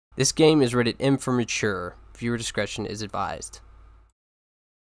This game is rated M for mature. Viewer discretion is advised.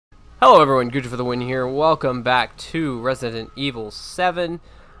 Hello everyone, Good for the win here. Welcome back to Resident Evil 7.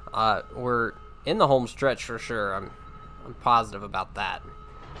 We're in the home stretch for sure. I'm positive about that.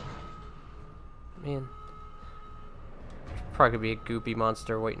 Man, probably could be a goopy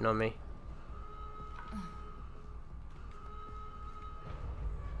monster waiting on me.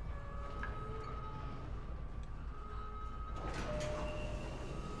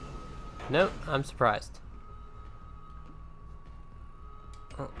 Nope, I'm surprised.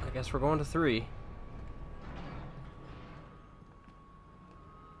 Oh, I guess we're going to 3.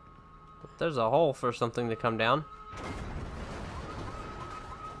 But there's a hole for something to come down.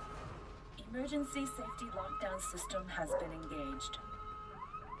 Emergency safety lockdown system has been engaged.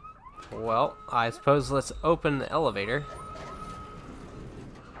 Well, I suppose let's open the elevator.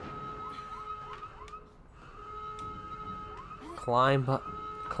 Climb up.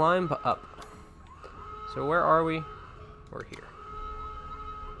 So where are we? We're here.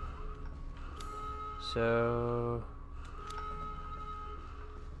 So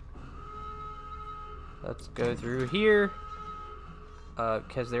let's go through here.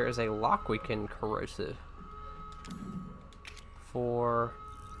 Because there is a lock we can corrosive. For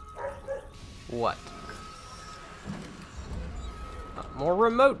what? More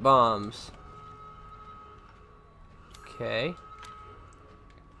remote bombs. Okay.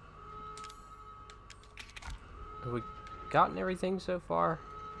 Have we gotten everything so far?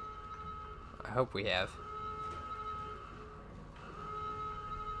 I hope we have.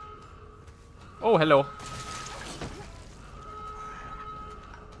 Oh, hello.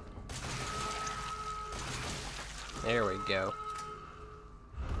 There we go.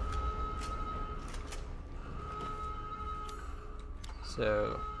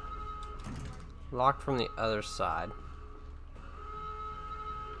 So, locked from the other side.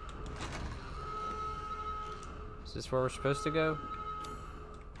 Is this where we're supposed to go?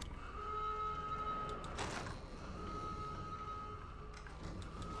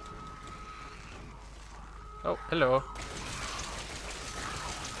 Oh, hello.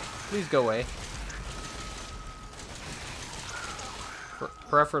 Please go away.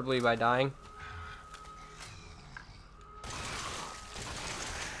 Preferably by dying.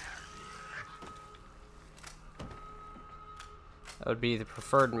 That would be the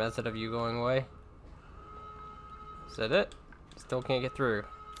preferred method of you going away. Is that it? Still can't get through.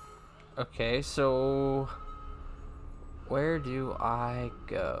 Okay, so where do I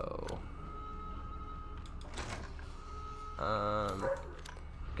go?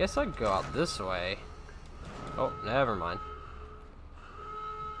 Guess I'd go out this way. Oh, never mind.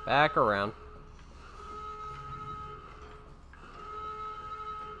 Back around.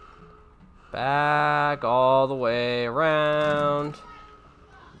 Back all the way around.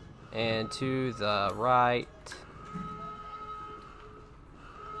 And to the right.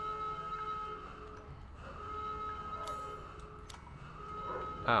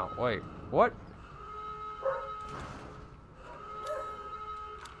 Oh, wait. What?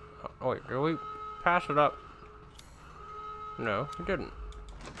 Oh, wait. Did we pass it up? No, we didn't.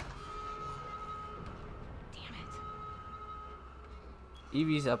 Damn it.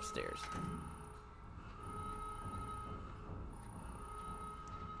 Evie's upstairs.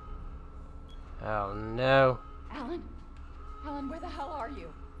 Oh, no. Alan? Alan, where the hell are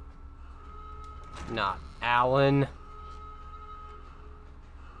you? Not Alan.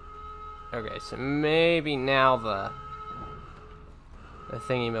 Okay, so maybe now the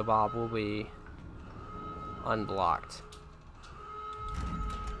thingy-mabob will be unblocked.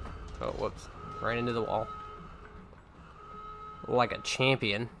 Oh, whoops. Right into the wall. Like a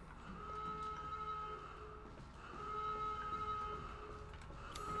champion.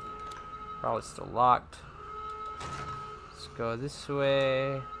 Probably still locked. Let's go this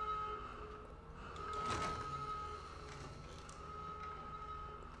way.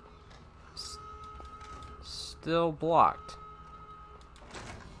 Still blocked.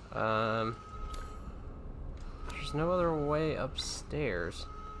 There's no other way upstairs.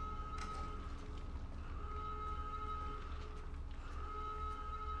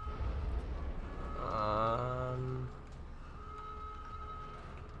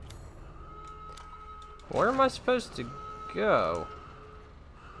 Where am I supposed to go?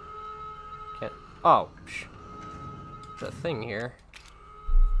 Can't. Oh, the thing here.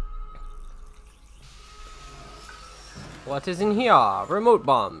 What is in here? Remote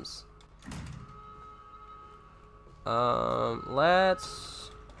bombs. Let's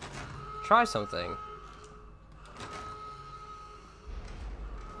try something.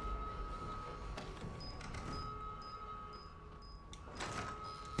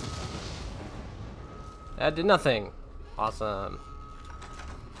 That did nothing. Awesome.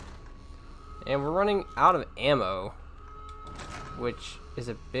 And we're running out of ammo, which is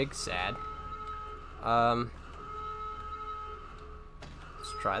a big sad. Let's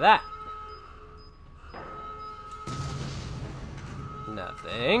try that.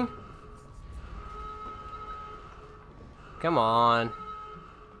 Nothing. Come on.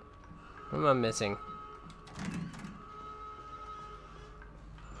 What am I missing?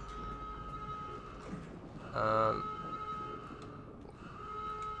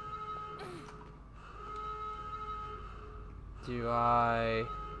 Do I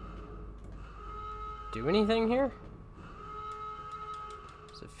do anything here?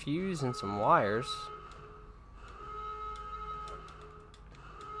 There's a fuse and some wires.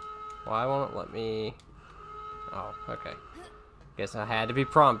 Why won't it let me? Oh, okay. Guess I had to be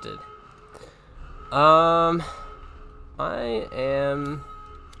prompted. I am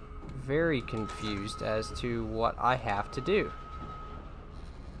very confused as to what I have to do.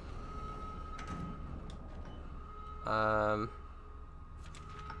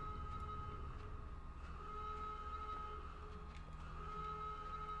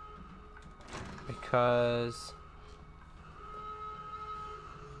 Because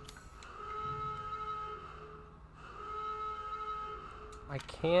I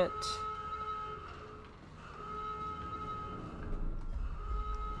can't.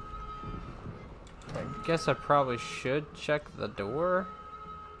 I guess I probably should check the door.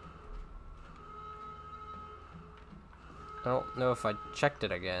 I don't know if I checked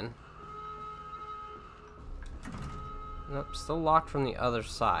it again. Nope, still locked from the other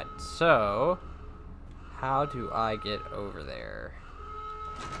side. So, how do I get over there?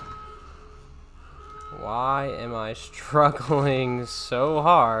 Why am I struggling so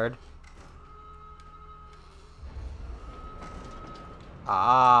hard?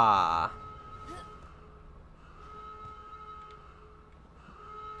 Ah.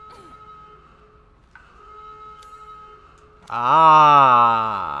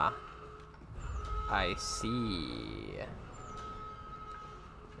 Ah. I see.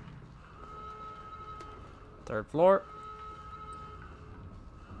 Third floor.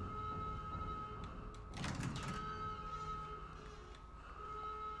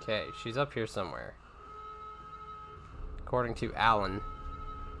 Okay, she's up here somewhere. According to Alan.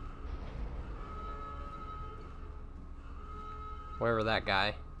 Wherever that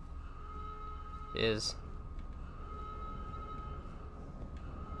guy is.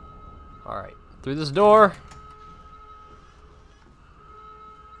 Alright, through this door.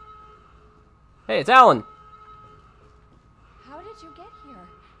 Hey, it's Alan! How did you get here?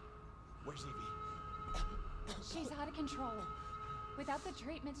 Where's Evie? She's out of control. Without the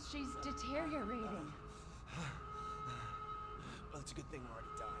treatments, she's deteriorating. Well, it's a good thing we're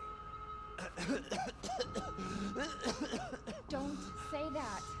already dying. Don't say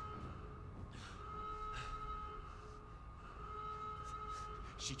that.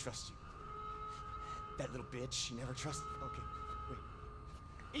 She trusts you. That little bitch, she never trusted. Okay, wait.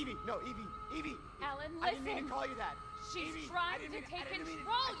 Evie, no, Evie. Alan, listen. I didn't mean to call you that. She's Evie, trying to take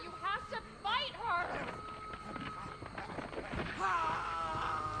control. You have to fight her.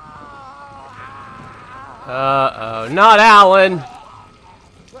 Uh-oh, not Alan! Evelyn,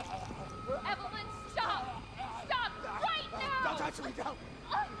 stop! Stop right now! Don't touch me, don't!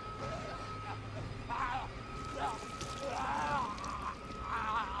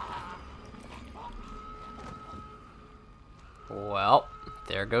 Well,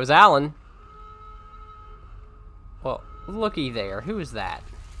 there goes Alan. Well, looky there. Who is that?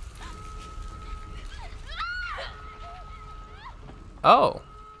 Oh.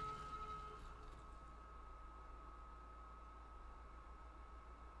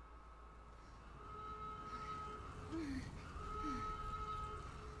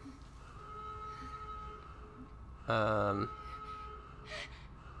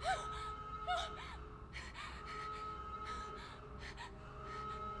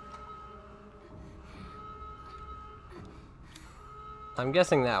 I'm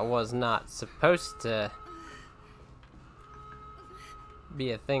guessing that was not supposed to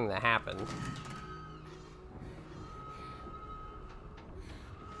be a thing that happened.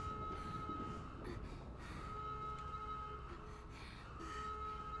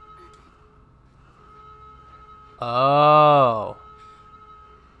 Oh.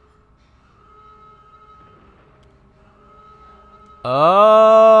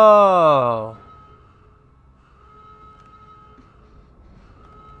 Oh.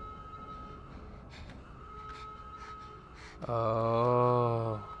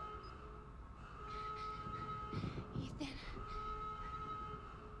 Oh. Ethan.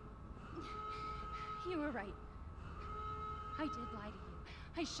 You were right. I did lie to you.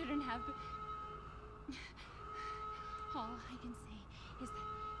 I shouldn't have. All I can say is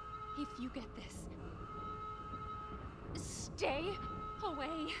that if you get this, stay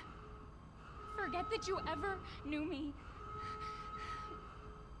away. Forget that you ever knew me.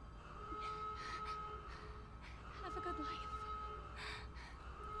 Have a good life.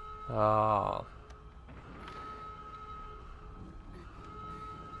 Oh.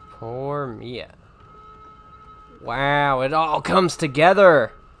 Poor Mia. Wow, it all comes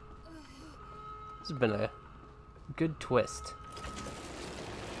together. This has been a good twist.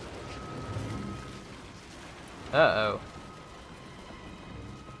 Uh-oh.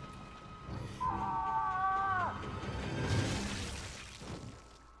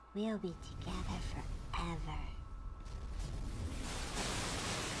 We'll be together forever.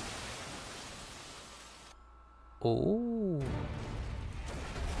 Oh.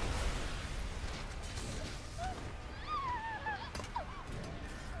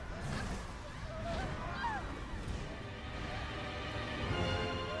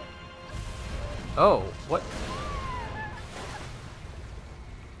 Oh, what?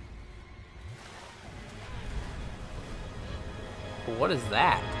 What is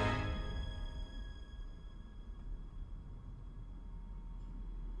that?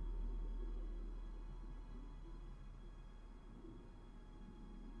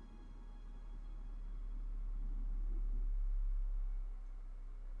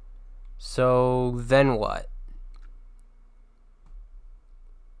 So then what?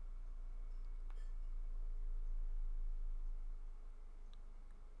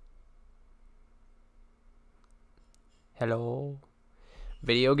 Hello?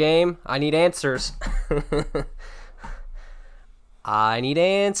 Video game? I need answers. I need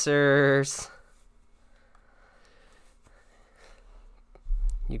answers.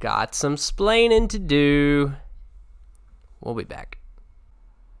 You got some splaining to do. We'll be back.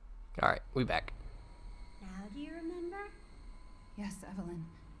 Alright, we back. Now do you remember? Yes, Evelyn.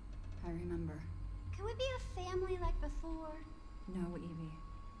 I remember. Can we be a family like before? No, Evie.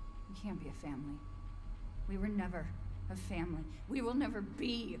 We can't be a family. We were never a family. We will never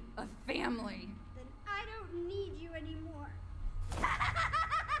be a family. Then I don't need you anymore.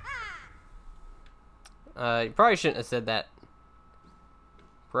 You probably shouldn't have said that.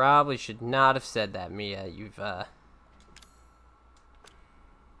 Probably should not have said that, Mia.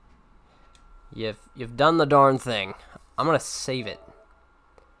 You've done the darn thing. I'm gonna save it.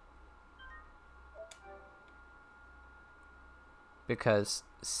 Because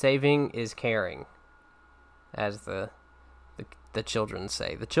saving is caring. As the children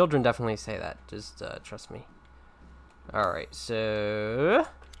say. The children definitely say that. Just trust me. Alright, so...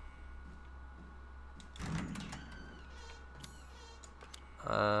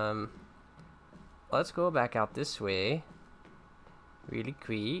 let's go back out this way. Really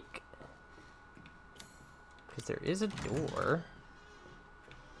quick. Because there is a door.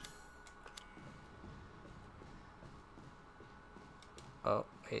 Oh,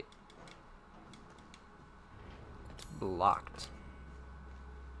 wait. It's blocked.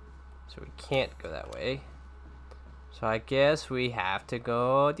 So we can't go that way. So I guess we have to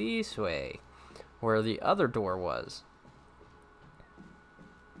go this way. Where the other door was.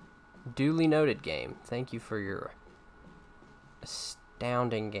 Duly noted, game. Thank you for your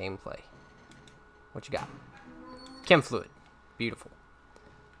astounding gameplay. What you got? Chem fluid. Beautiful.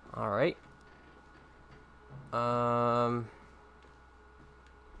 Alright. The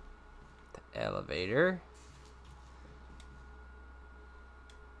elevator.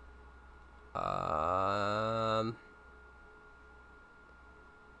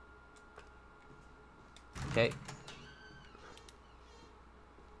 Okay.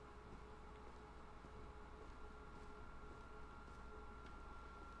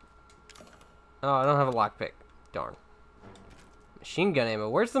 Oh, I don't have a lockpick. Darn. Machine gun ammo.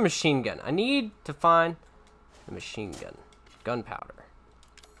 Where's the machine gun? I need to find the machine gun. Gunpowder.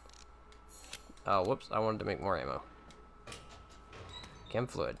 Oh, whoops. I wanted to make more ammo. Chem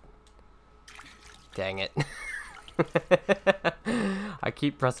fluid. Dang it. I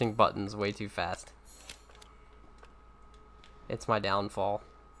keep pressing buttons way too fast. It's my downfall.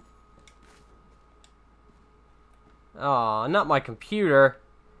 Aw, not my computer.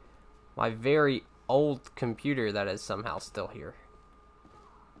 My very old computer that is somehow still here.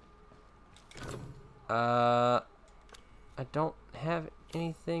 I don't have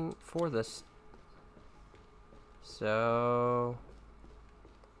anything for this. So...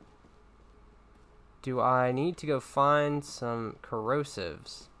 do I need to go find some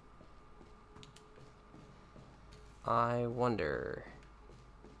corrosives? I wonder.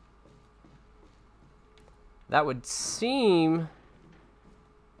 That would seem...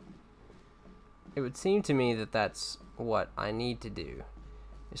 It would seem to me that that's what I need to do.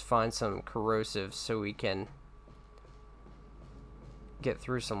 Is find some corrosive so we can get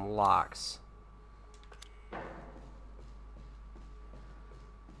through some locks.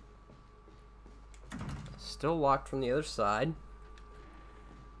 Still locked from the other side.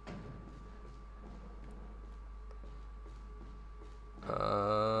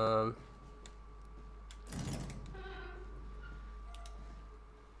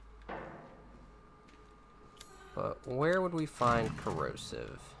 But where would we find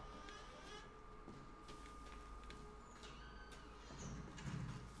corrosive?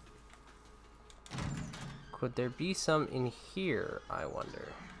 Could there be some in here, I wonder?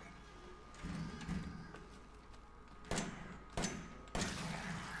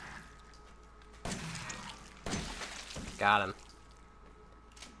 Got him.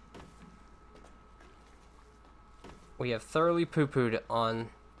 We have thoroughly poo-pooed on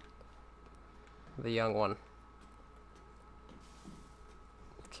the young one.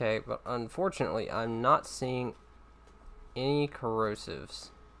 Okay, but unfortunately, I'm not seeing any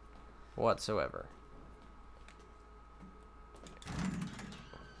corrosives whatsoever.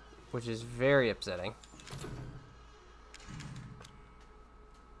 Which is very upsetting.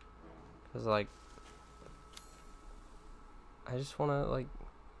 Because, like, I just want to, like,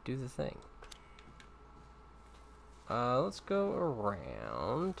 do the thing. Let's go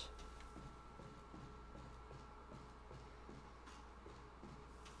around.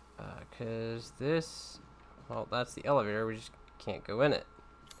 Because this... Well, that's the elevator. We just can't go in it.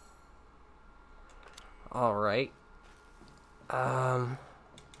 Alright.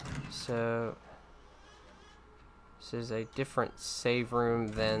 So... This is a different save room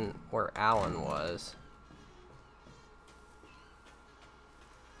than where Alan was.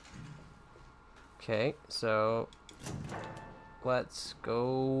 Okay, so... Let's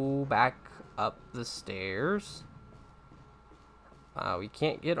go back up the stairs. We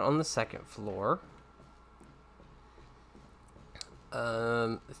can't get on the second floor.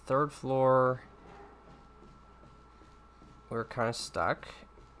 Third floor, we're kind of stuck,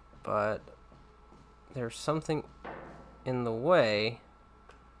 but there's something in the way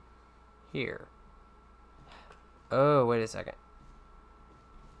here. Oh, wait a second.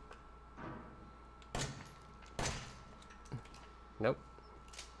 Nope.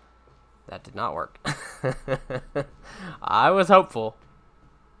 That did not work. I was hopeful.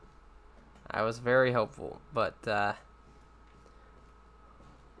 I was very hopeful, but,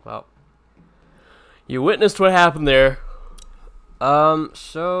 well, you witnessed what happened there.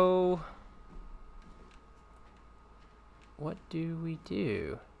 So, what do we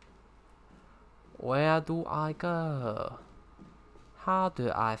do? Where do I go? How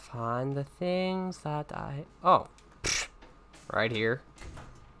do I find the things that I... Oh, pfft, right here.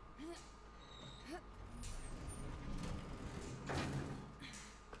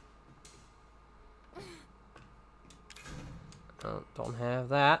 Oh, don't have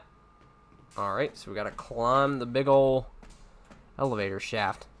that. Alright, so we gotta climb the big ol' elevator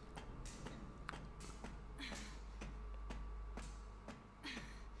shaft.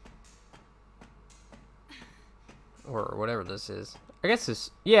 Or whatever this is. I guess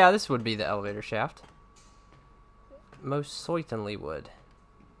this... Yeah, this would be the elevator shaft. Most certainly would.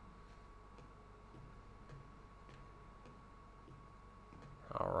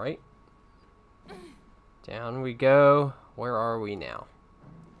 Alright. Down we go. Where are we now?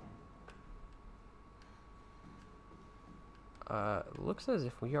 Looks as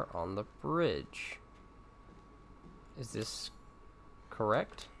if we are on the bridge. Is this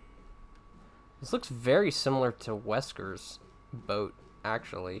correct? This looks very similar to Wesker's boat,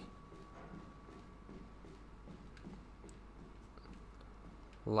 actually.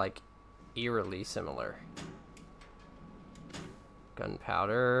 Like, eerily similar.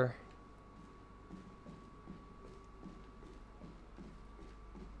 Gunpowder.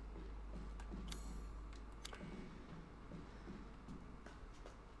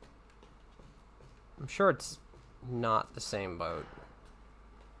 I'm sure it's not the same boat.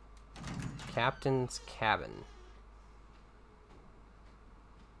 Captain's cabin.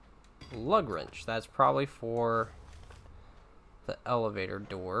 Lug wrench. That's probably for the elevator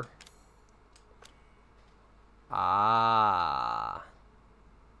door. Ah.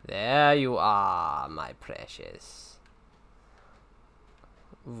 There you are, my precious.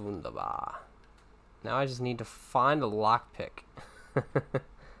 Wunderbar. Now I just need to find a lockpick.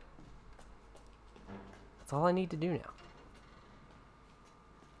 That's all I need to do now.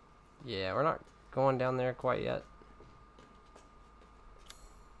 Yeah, we're not going down there quite yet.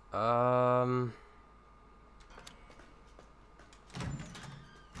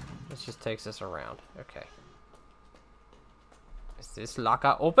 This just takes us around. Okay. Is this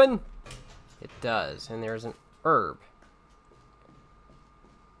locker open? It does. And there's an herb.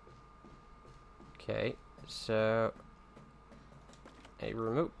 Okay. So, a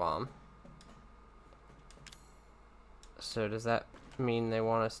remote bomb. So does that mean they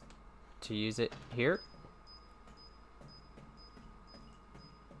want us to use it here?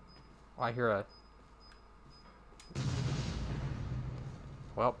 Oh, I hear a...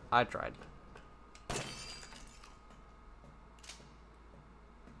 Well, I tried.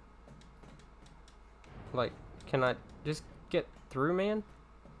 Like, can I just get through, man?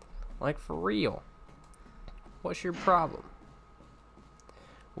 Like, for real. What's your problem?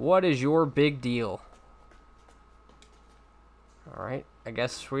 What is your big deal? Alright, I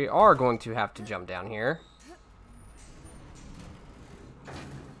guess we are going to have to jump down here.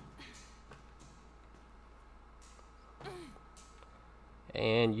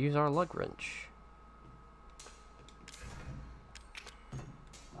 And use our lug wrench.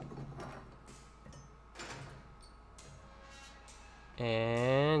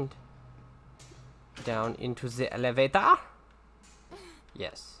 And down into the elevator.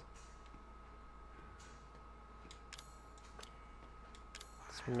 Yes.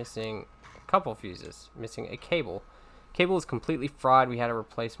 It's missing a couple fuses. Missing a cable. Cable is completely fried. We had a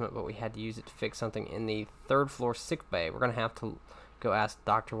replacement, but we had to use it to fix something in the 3rd floor sick bay. We're going to have to go ask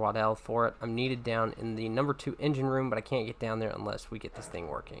Dr. Waddell for it. I'm needed down in the number 2 engine room, but I can't get down there unless we get this thing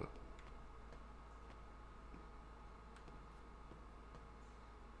working.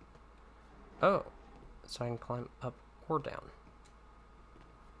 Oh, so I can climb up or down.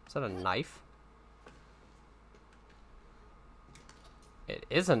 Is that a knife? It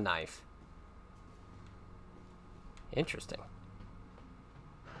is a knife. Interesting.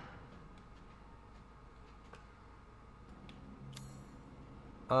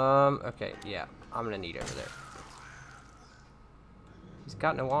 Okay, yeah, I'm gonna need over there. He's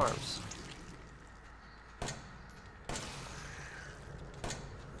got no arms.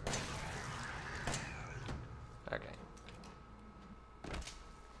 Okay.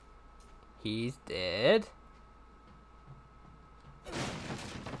 He's dead.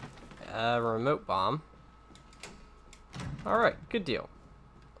 Remote bomb. Alright, good deal.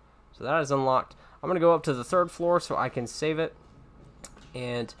 So that is unlocked. I'm gonna go up to the 3rd floor so I can save it.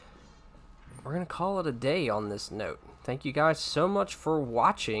 And we're going to call it a day on this note. Thank you guys so much for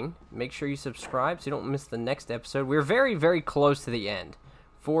watching. Make sure you subscribe so you don't miss the next episode. We're very, very close to the end.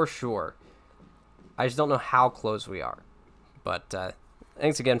 For sure. I just don't know how close we are. But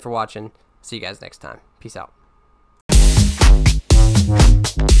thanks again for watching. See you guys next time. Peace out.